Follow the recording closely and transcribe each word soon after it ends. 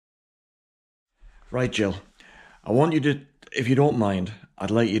Right, Jill. I want you to, if you don't mind,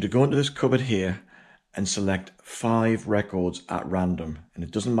 I'd like you to go into this cupboard here and select 5 records at random. And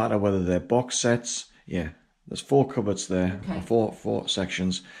it doesn't matter whether they're box sets. Yeah, there's 4 cupboards there, or Okay. four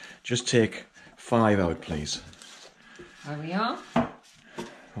sections. Just take 5 out, please. There we are.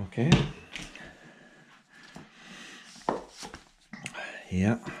 Okay.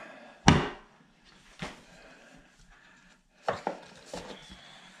 Yeah.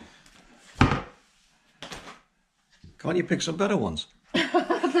 Can't you pick some better ones?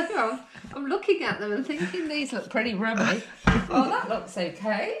 I'm looking at them and thinking these look pretty rubby. Oh, that looks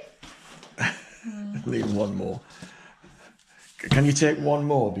okay. Leave one more. Can you take one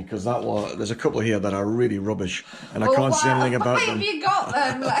more? Because that one, there's a couple here that are really rubbish, and I can't see anything about Why them. have you got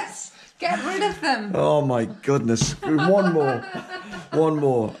them? Let's get rid of them. Oh my goodness! One more, one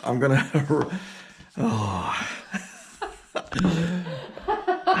more. I'm gonna. Oh.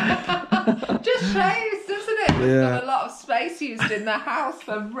 Just shows, doesn't it? There's Yeah. not a lot of space used in the house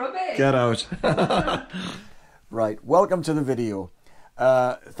for rubbish. Get out. Right, welcome to the video.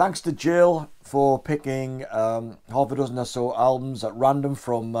 Thanks to Jill for picking half a dozen or so albums at random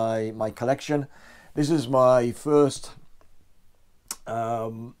from my collection. This is my first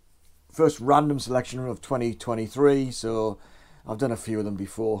random selection of 2023, so I've done a few of them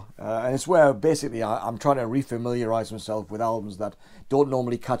before. And it's where basically I'm trying to refamiliarize myself with albums that don't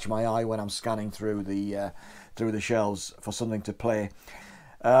normally catch my eye when I'm scanning through the shelves for something to play.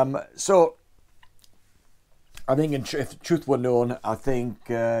 So I think if truth were known, I think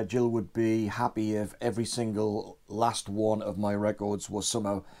Jill would be happy if every single last one of my records was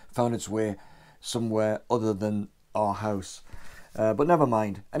somehow found its way somewhere other than our house. But never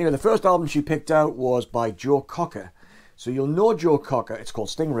mind. Anyway, the first album she picked out was by Joe Cocker. So you'll know Joe Cocker. It's called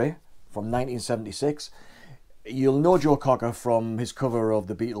Stingray from 1976. You'll know Joe Cocker from his cover of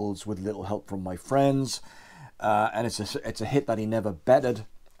the Beatles with Little Help from My Friends. And it's a hit that he never bettered.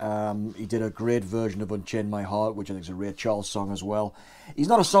 He did a great version of Unchain My Heart, which I think is a Ray Charles song as well. He's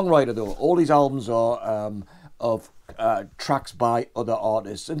not a songwriter though. All these albums are of tracks by other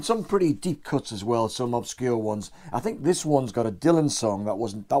artists, and some pretty deep cuts as well, some obscure ones. I think this one's got a Dylan song that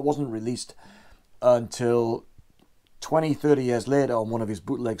wasn't released until 20-30 years later on one of his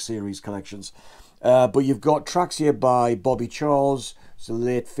bootleg series collections. But you've got tracks here by Bobby Charles, so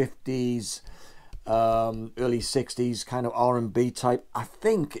late 50s, early 60s, kind of R&B type. I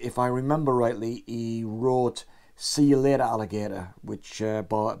think, if I remember rightly, he wrote See You Later Alligator, which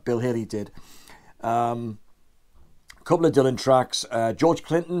Bill Haley did. A couple of Dylan tracks. George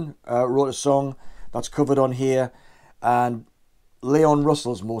Clinton wrote a song that's covered on here, and Leon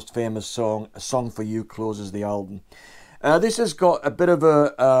Russell's most famous song, A Song for You, closes the album. This has got a bit of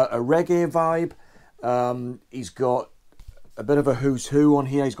a reggae vibe. He's got a bit of a who's who on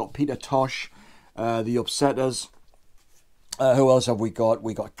here. He's got Peter Tosh, the Upsetters. Who else have we got?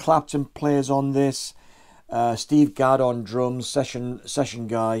 We got Clapton plays on this. Steve Gadd on drums, session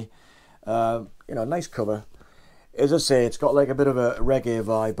guy. Nice cover. As I say, it's got like a bit of a reggae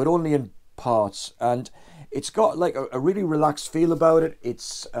vibe, but only in parts, and it's got like a really relaxed feel about it.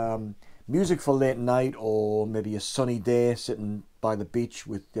 It's music for late night or maybe a sunny day sitting by the beach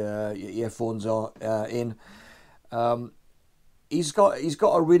with your earphones in. He's got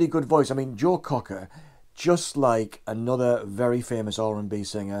a really good voice. I mean, Joe Cocker, just like another very famous R&B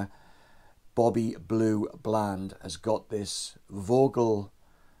singer, Bobby Blue Bland, has got this vocal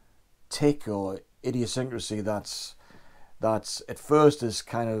tick or idiosyncrasy that's at first is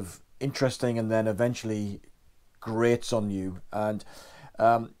kind of interesting and then eventually grates on you. And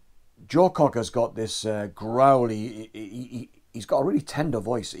Joe Cocker's got this growly, he's got a really tender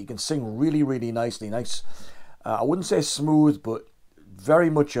voice. He can sing really, really nicely. Nice, I wouldn't say smooth, but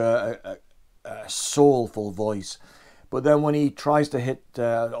very much a soulful voice. But then when he tries to hit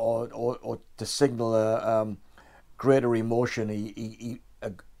or to signal a greater emotion,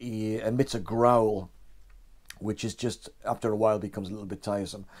 he emits a growl, which is just, after a while, becomes a little bit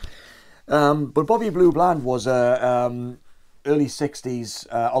tiresome. But Bobby Blue Bland was early 60s,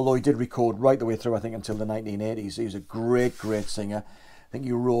 although he did record right the way through, I think, until the 1980s. He was a great singer. I think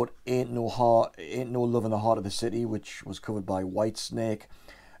he wrote Ain't No Love in the Heart of the City, which was covered by Whitesnake,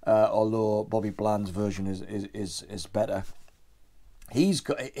 although Bobby Bland's version is better. He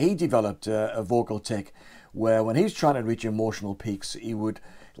developed a vocal tick where when he's trying to reach emotional peaks, he would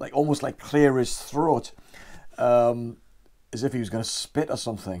almost clear his throat, as if he was going to spit or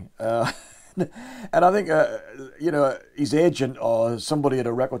something. And I think, his agent or somebody at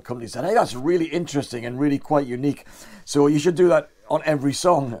a record company said, hey, that's really interesting and really quite unique. So you should do that on every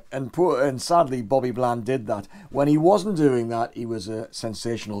song. And sadly, Bobby Bland did that. When he wasn't doing that, he was a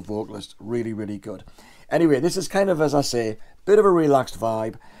sensational vocalist. Really, really good. Anyway, this is kind of, as I say, bit of a relaxed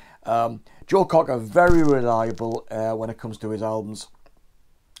vibe. Joe Cocker, very reliable when it comes to his albums.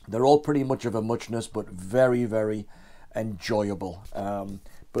 They're all pretty much of a muchness, but very, very enjoyable.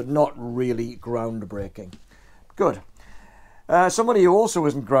 But not really groundbreaking. Good. Somebody who also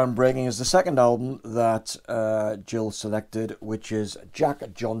isn't groundbreaking is the second album that Jill selected, which is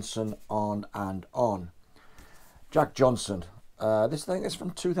Jack Johnson, On and On. Jack Johnson. This thing is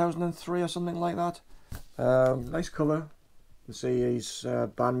from 2003 or something like that. Nice cover. You see his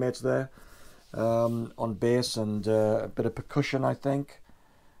bandmates there on bass and a bit of percussion, I think.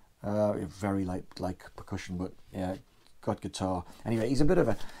 Very like percussion, but yeah, got guitar. Anyway,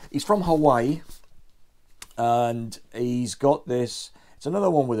 he's from Hawaii, and he's got this. It's another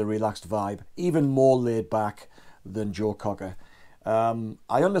one with a relaxed vibe, even more laid back than Joe Cocker. I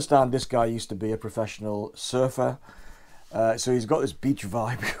understand this guy used to be a professional surfer, so he's got this beach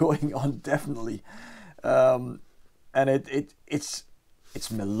vibe going on, definitely. And it's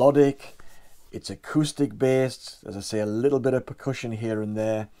melodic, it's acoustic based, as I say, a little bit of percussion here and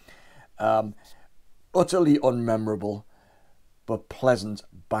there. Utterly unmemorable, but pleasant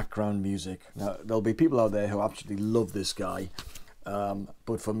background music. Now, there'll be people out there who absolutely love this guy,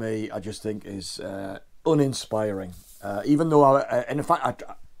 but for me, I just think is uninspiring. Even though and in fact,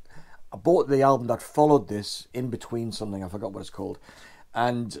 I bought the album that followed this, In Between something, I forgot what it's called,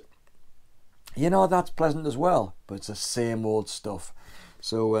 and that's pleasant as well, but it's the same old stuff.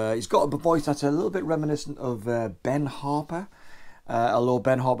 So he's got a voice that's a little bit reminiscent of Ben Harper, although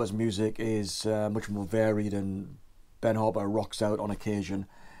Ben Harper's music is much more varied and Ben Harper rocks out on occasion.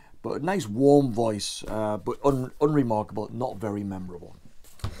 But a nice warm voice, but unremarkable, not very memorable.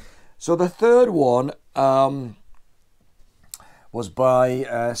 So the third one was by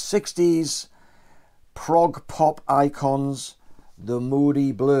 60s prog pop icons, the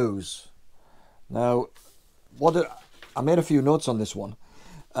Moody Blues. Now, I made a few notes on this one.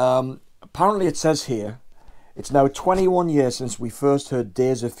 Apparently it says here, it's now 21 years since we first heard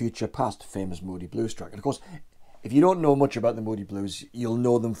Days of Future Past, famous Moody Blues track. And of course, if you don't know much about the Moody Blues, you'll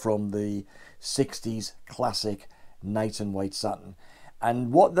know them from the 60s classic Night in White Satin.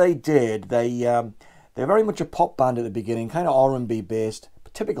 And what they did, they're very much a pop band at the beginning, kind of R&B based,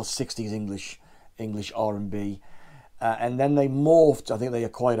 typical 60s English R&B. And then they morphed, I think they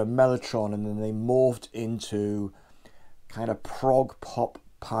acquired a Mellotron, and then they morphed into kind of prog pop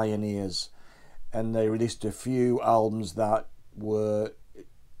pioneers. And they released a few albums that were,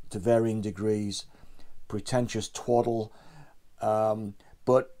 to varying degrees, pretentious twaddle,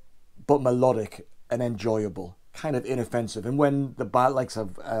 but melodic and enjoyable, kind of inoffensive. And when the band likes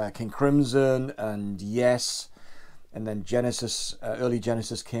of King Crimson and Yes, and then Genesis, early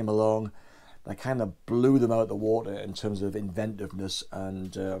Genesis came along, they kind of blew them out of the water in terms of inventiveness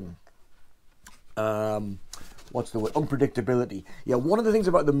and what's the word? Unpredictability. Yeah, one of the things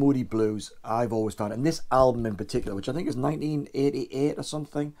about the Moody Blues I've always found, and this album in particular, which I think is 1988 or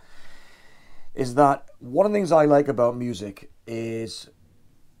something, is that one of the things I like about music is,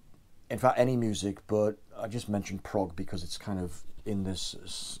 in fact, any music, but I just mentioned prog because it's kind of in this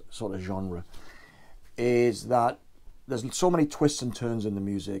sort of genre, is that there's so many twists and turns in the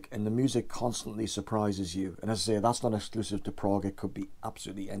music, and the music constantly surprises you. And as I say, that's not exclusive to prog, it could be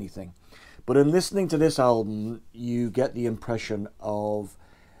absolutely anything. But in listening to this album, you get the impression of,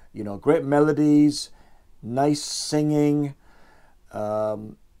 great melodies, nice singing,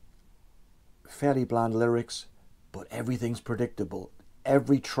 fairly bland lyrics, but everything's predictable.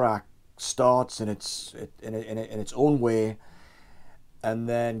 Every track starts in its own way, and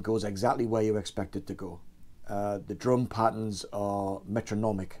then goes exactly where you expect it to go. The drum patterns are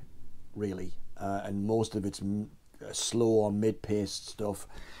metronomic, really, and most of it's slow or mid-paced stuff.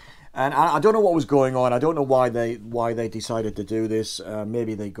 And I don't know what was going on. I don't know why they decided to do this.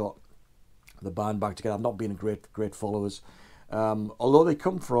 Maybe they got the band back together. I've not been great followers. Although they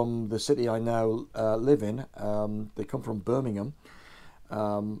come from the city I now live in. They come from Birmingham.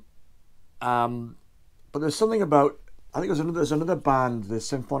 But there's something about, I think there's another band, the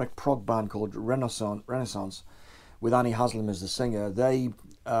symphonic prog band called Renaissance, with Annie Haslam as the singer. They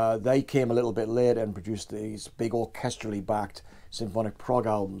came a little bit later and produced these big orchestrally backed symphonic prog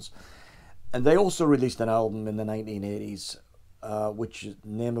albums, and they also released an album in the 1980s,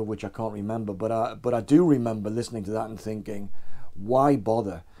 name of which I can't remember, but I do remember listening to that and thinking, why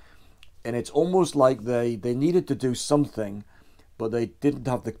bother? And it's almost like they needed to do something, but they didn't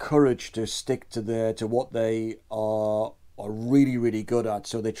have the courage to stick to what they are really, really good at.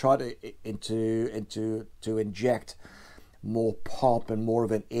 So they tried to inject more pop and more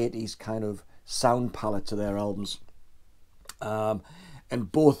of an 80s kind of sound palette to their albums.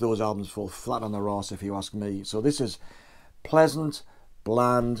 And both those albums fall flat on their arse, if you ask me. So this is pleasant,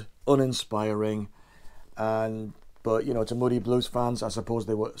 bland, uninspiring, but you know, to Moody Blues fans, I suppose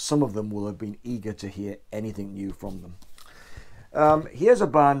some of them will have been eager to hear anything new from them. Here's a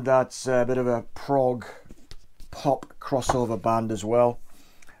band that's a bit of a prog pop crossover band as well.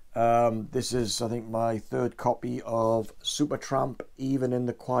 This is, I think, my third copy of Supertramp, Even in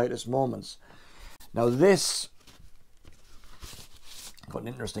the Quietest Moments. Now this got an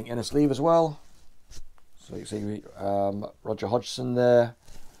interesting inner sleeve as well. So you see Roger Hodgson there,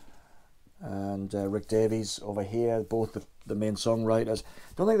 and Rick Davies over here, both the main songwriters.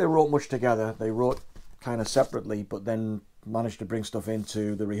 Don't think they wrote much together. They wrote kind of separately, but then managed to bring stuff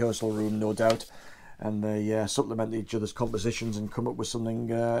into the rehearsal room, no doubt, and they supplement each other's compositions and come up with something,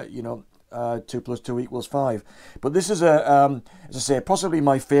 2 + 2 = 5. But this is as I say, possibly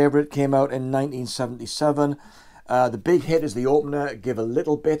my favourite. Came out in 1977. The big hit is the opener, Give a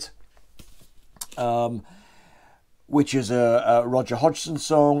Little Bit, which is a Roger Hodgson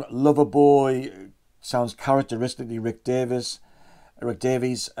song. Loverboy sounds characteristically Rick Davies.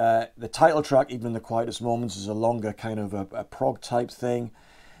 The title track, Even in the Quietest Moments, is a longer kind of a prog type thing.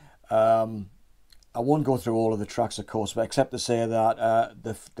 I won't go through all of the tracks, of course, but except to say that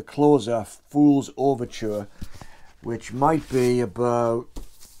the closer, Fool's Overture, which might be about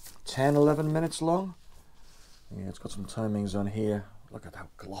 10-11 minutes long. Yeah, it's got some timings on here. Look at how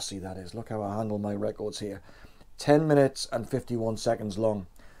glossy that is. Look how I handle my records here. 10 minutes and 51 seconds long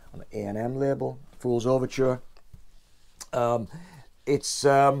on the A&M label, Fool's Overture. It's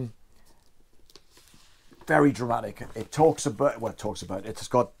very dramatic. It's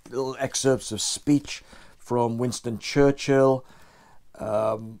got little excerpts of speech from Winston Churchill.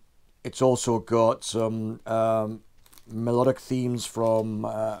 It's also got some melodic themes from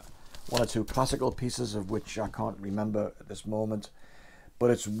one or two classical pieces, of which I can't remember at this moment. But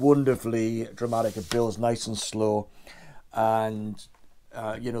it's wonderfully dramatic. It builds nice and slow, and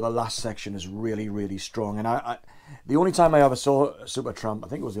the last section is really, really strong. And I the only time I ever saw Supertramp, I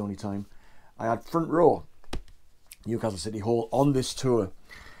think it was the only time, I had front row, Newcastle City Hall, on this tour,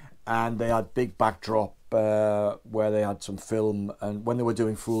 and they had big backdrop where they had some film, and when they were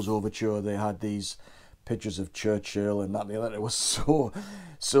doing Fool's Overture, they had these pictures of Churchill and that and the other. It was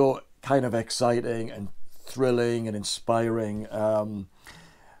so kind of exciting and thrilling and inspiring.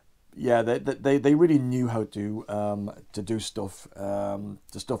 They really knew how to do stuff, the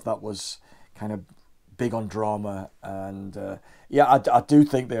stuff that was kind of big on drama, and I do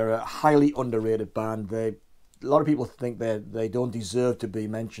think they're a highly underrated band. A lot of people think they don't deserve to be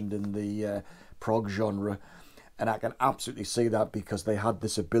mentioned in the prog genre, and I can absolutely see that, because they had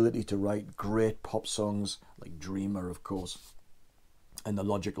this ability to write great pop songs like Dreamer, of course, and The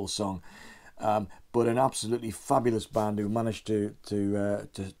Logical Song, but an absolutely fabulous band who managed to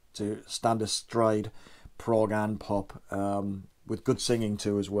stand astride prog and pop, with good singing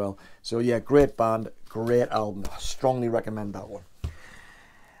too as well. So yeah, great band, great album. I strongly recommend that one.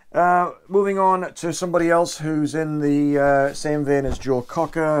 Moving on to somebody else who's in the same vein as Joe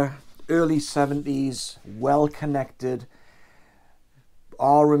Cocker, early 70s, well-connected,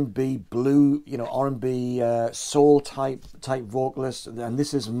 R&B blue, R&B soul type vocalist, and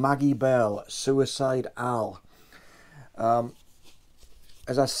this is Maggie Bell, Suicide Al.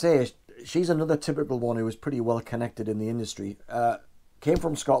 As I say, she's another typical one who was pretty well connected in the industry. Came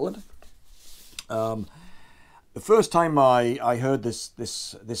from Scotland. The first time I heard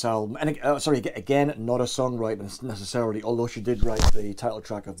this album, and again, not a songwriter necessarily, although she did write the title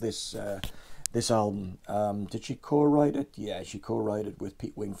track of this album. Did she co-write it? Yeah, she co-wrote it with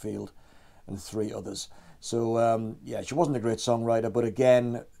Pete Wingfield and 3 others. So she wasn't a great songwriter, but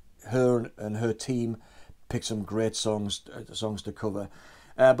again, her and her team picked some great songs to cover.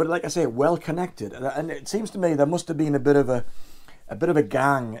 But like I say, well connected, and it seems to me there must have been a bit of a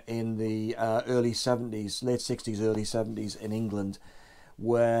gang in the early 70s, late 60s, early 70s in England,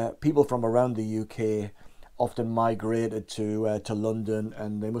 where people from around the UK often migrated to London,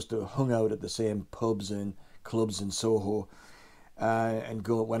 and they must have hung out at the same pubs and clubs in Soho, and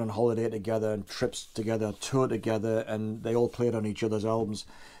went on holiday together and trips together, toured together, and they all played on each other's albums.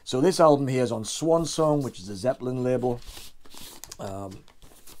 So this album here is on Swan Song, which is a Zeppelin label.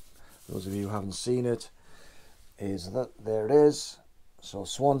 Those of you who haven't seen it, there it is. So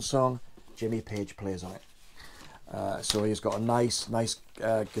Swan Song, Jimmy Page plays on it. So he's got a nice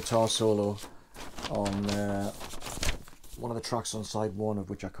guitar solo on one of the tracks on side one, of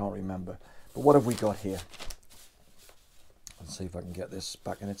which I can't remember. But what have we got here? Let's see if I can get this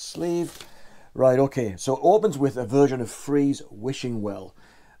back in its sleeve. Right, okay, so it opens with a version of Free's Wishing Well,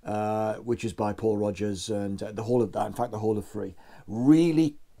 which is by Paul Rodgers, and the whole of that, in fact, the whole of Free.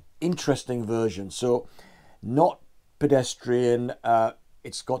 Really interesting version. So, not pedestrian,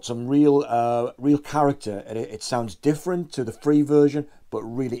 it's got some real character, and it sounds different to the Free version, but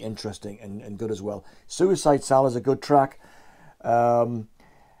really interesting and good as well. Suicide Sal is a good track.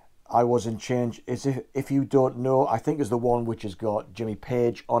 I Was in Change is, if you don't know, I think is the one which has got Jimmy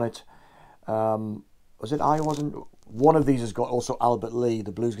Page on it. Was it I Wasn't? One of these has got also Albert Lee,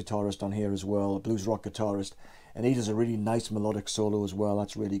 the blues guitarist, on here as well, a blues rock guitarist, and he does a really nice melodic solo as well.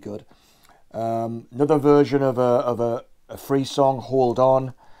 That's really good. Another version of a Free song, Hold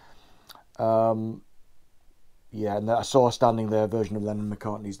On. Yeah, and I saw Standing There version of Lennon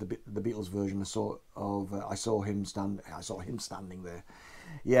McCartney's the Beatles version. I saw him standing there.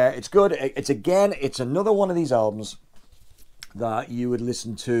 Yeah, it's good. It's another one of these albums that you would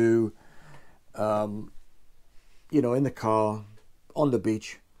listen to, in the car, on the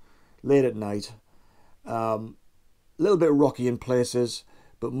beach, late at night. A little bit rocky in places,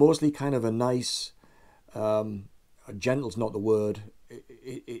 but mostly kind of a nice, gentle's not the word.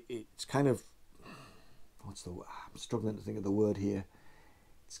 It's kind of, what's the word? I'm struggling to think of the word here.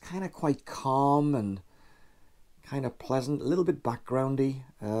 It's kind of quite calm and kind of pleasant, a little bit backgroundy.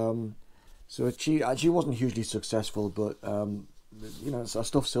 So she wasn't hugely successful, but her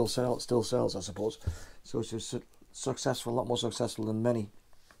stuff still sells, I suppose. So she's successful, a lot more successful than many.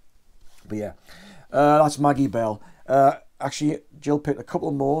 But yeah, that's Maggie Bell. Actually, Jill picked a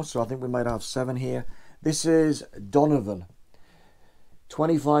couple more, so I think we might have 7 here. This is Donovan.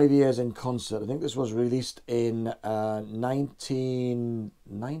 25 years in concert. I think this was released in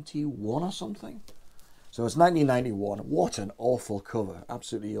 1991 or something. So it's 1991. What an awful cover.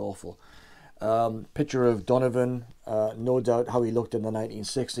 Absolutely awful. Picture of Donovan, no doubt how he looked in the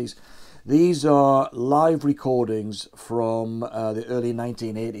 1960s. These are live recordings from the early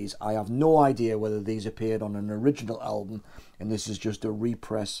 1980s. I have no idea whether these appeared on an original album and this is just a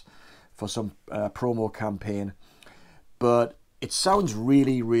repress for some promo campaign. But it sounds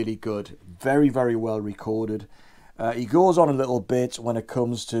really, really good. Very, very well recorded. He goes on a little bit when it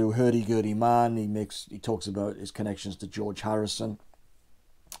comes to Hurdy Gurdy Man. He talks about his connections to George Harrison.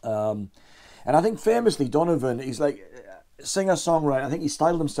 And I think famously Donovan, he's like singer-songwriter. I think he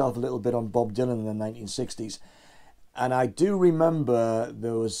styled himself a little bit on Bob Dylan in the 1960s. And I do remember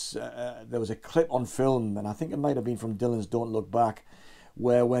there was a clip on film, and I think it might have been from Dylan's Don't Look Back,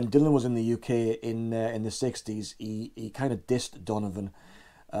 where when Dylan was in the UK in the 60s, he kind of dissed Donovan,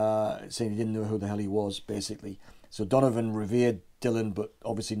 saying he didn't know who the hell he was, basically. So Donovan revered Dylan, but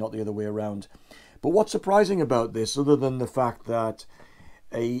obviously not the other way around. But what's surprising about this, other than the fact that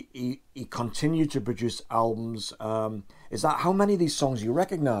he continued to produce albums, is that how many of these songs you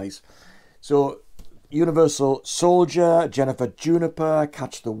recognise. So Universal Soldier, Jennifer Juniper,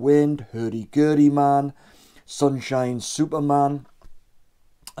 Catch the Wind, Hurdy Gurdy Man, Sunshine Superman,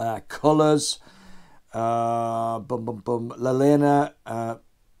 Colours, Lalena,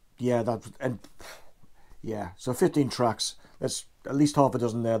 so 15 tracks. There's at least half a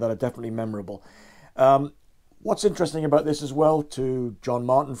dozen there that are definitely memorable. What's interesting about this as well, to John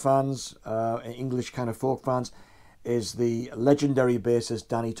Martin fans, English kind of folk fans, is the legendary bassist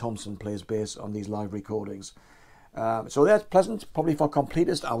Danny Thompson plays bass on these live recordings. So that's pleasant. Probably for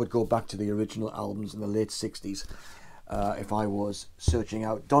completist, I would go back to the original albums in the late 60s if I was searching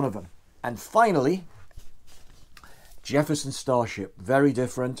out Donovan. And finally, Jefferson Starship. Very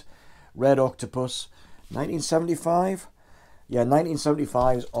different. Red Octopus. 1975. Yeah,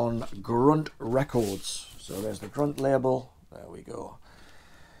 1975's on Grunt Records. So there's the Grunt label. There we go.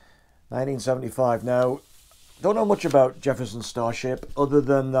 1975. Now, don't know much about Jefferson Starship other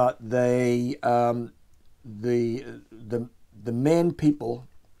than that they the main people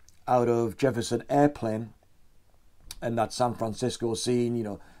out of Jefferson Airplane and that San Francisco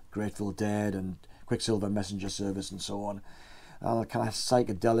scene, Grateful Dead and Quicksilver Messenger Service and so on, kind of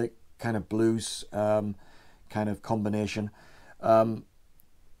psychedelic, kind of blues kind of combination.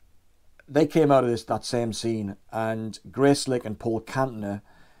 They came out of that same scene, and Grace Slick and Paul Kantner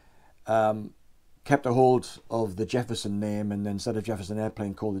kept a hold of the Jefferson name, and then instead of Jefferson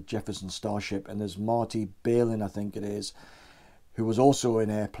Airplane called it Jefferson Starship. And there's Marty Balin, I think it is, who was also in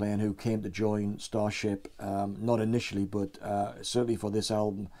Airplane, who came to join Starship, not initially, but certainly for this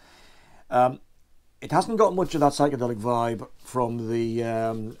album. It hasn't got much of that psychedelic vibe from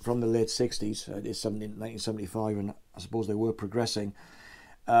the late 60s. It's 1975, and I suppose they were progressing.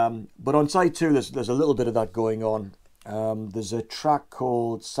 But on side 2, there's a little bit of that going on. There's a track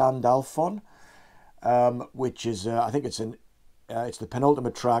called Sandalphon, which is I think it's the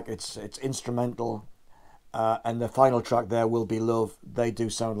penultimate track. It's instrumental, and the final track there, Will Be Love. They do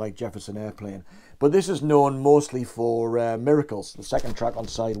sound like Jefferson Airplane, but this is known mostly for Miracles, the second track on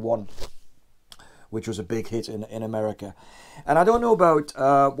side one, which was a big hit in America. And I don't know about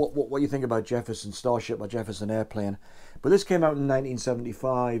what you think about Jefferson Starship or Jefferson Airplane, but this came out in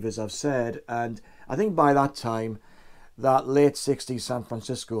 1975, as I've said, and I think by that time, that late 60s San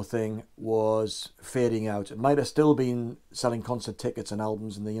Francisco thing was fading out. It might have still been selling concert tickets and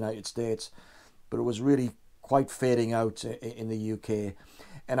albums in the United States, but it was really quite fading out in the UK.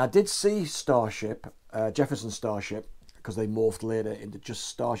 And I did see Starship, Jefferson Starship, because they morphed later into just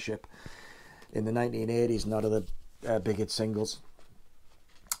Starship in the 1980s, and out of the big hit singles.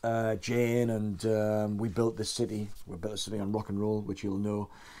 Jane and We Built This City. We built a city on rock and roll, which you'll know.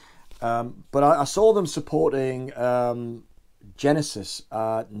 But I saw them supporting Genesis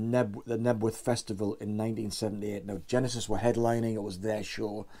at the Nebworth Festival in 1978. Now, Genesis were headlining, it was their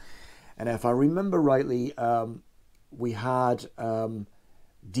show. And if I remember rightly, we had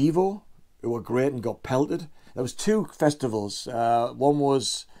Devo, who were great and got pelted. There was two festivals. One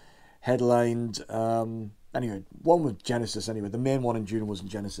was headlined... Anyway, one was Genesis anyway. The main one in June wasn't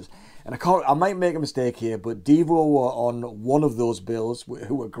Genesis. And I might make a mistake here, but Devo were on one of those bills,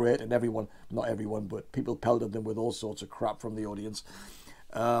 who were great, and everyone, not everyone, but people pelted them with all sorts of crap from the audience.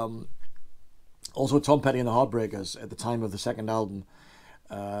 Also, Tom Petty and the Heartbreakers, at the time of the second album,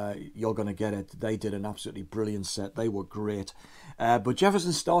 You're Gonna Get It, they did an absolutely brilliant set. They were great. But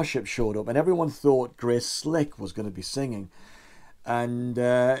Jefferson Starship showed up, and everyone thought Grace Slick was going to be singing. And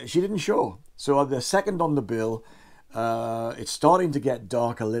she didn't show. So they're second on the bill. It's starting to get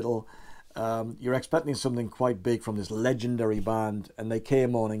dark a little. You're expecting something quite big from this legendary band, and they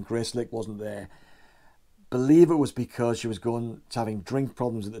came on and Grace Slick wasn't there. Believe it was because she was having drink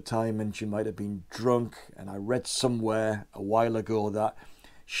problems at the time, and she might have been drunk. And I read somewhere a while ago that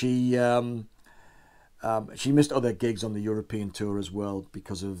she missed other gigs on the European tour as well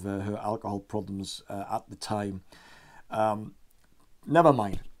because of her alcohol problems at the time. Never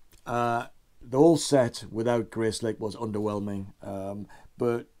mind. The whole set without Grace Slick was underwhelming,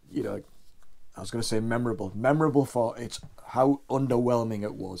 but you know, I was going to say memorable. Memorable for how underwhelming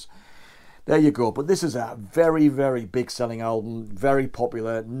it was. There you go. But this is a very, very big selling album, very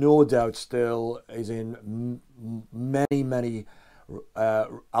popular. No doubt, still is in many, many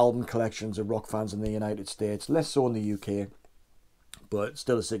album collections of rock fans in the United States. Less so in the UK, but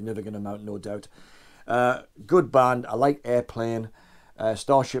still a significant amount, no doubt. Good band. I like Airplane.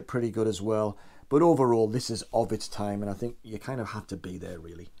 Starship pretty good as well, but overall this is of its time, and I think you kind of had to be there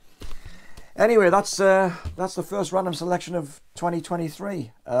really. Anyway, that's the first random selection of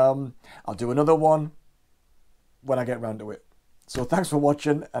 2023. I'll do another one when I get round to it. So thanks for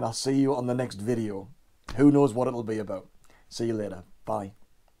watching, and I'll see you on the next video. Who knows what it'll be about. See you later. Bye.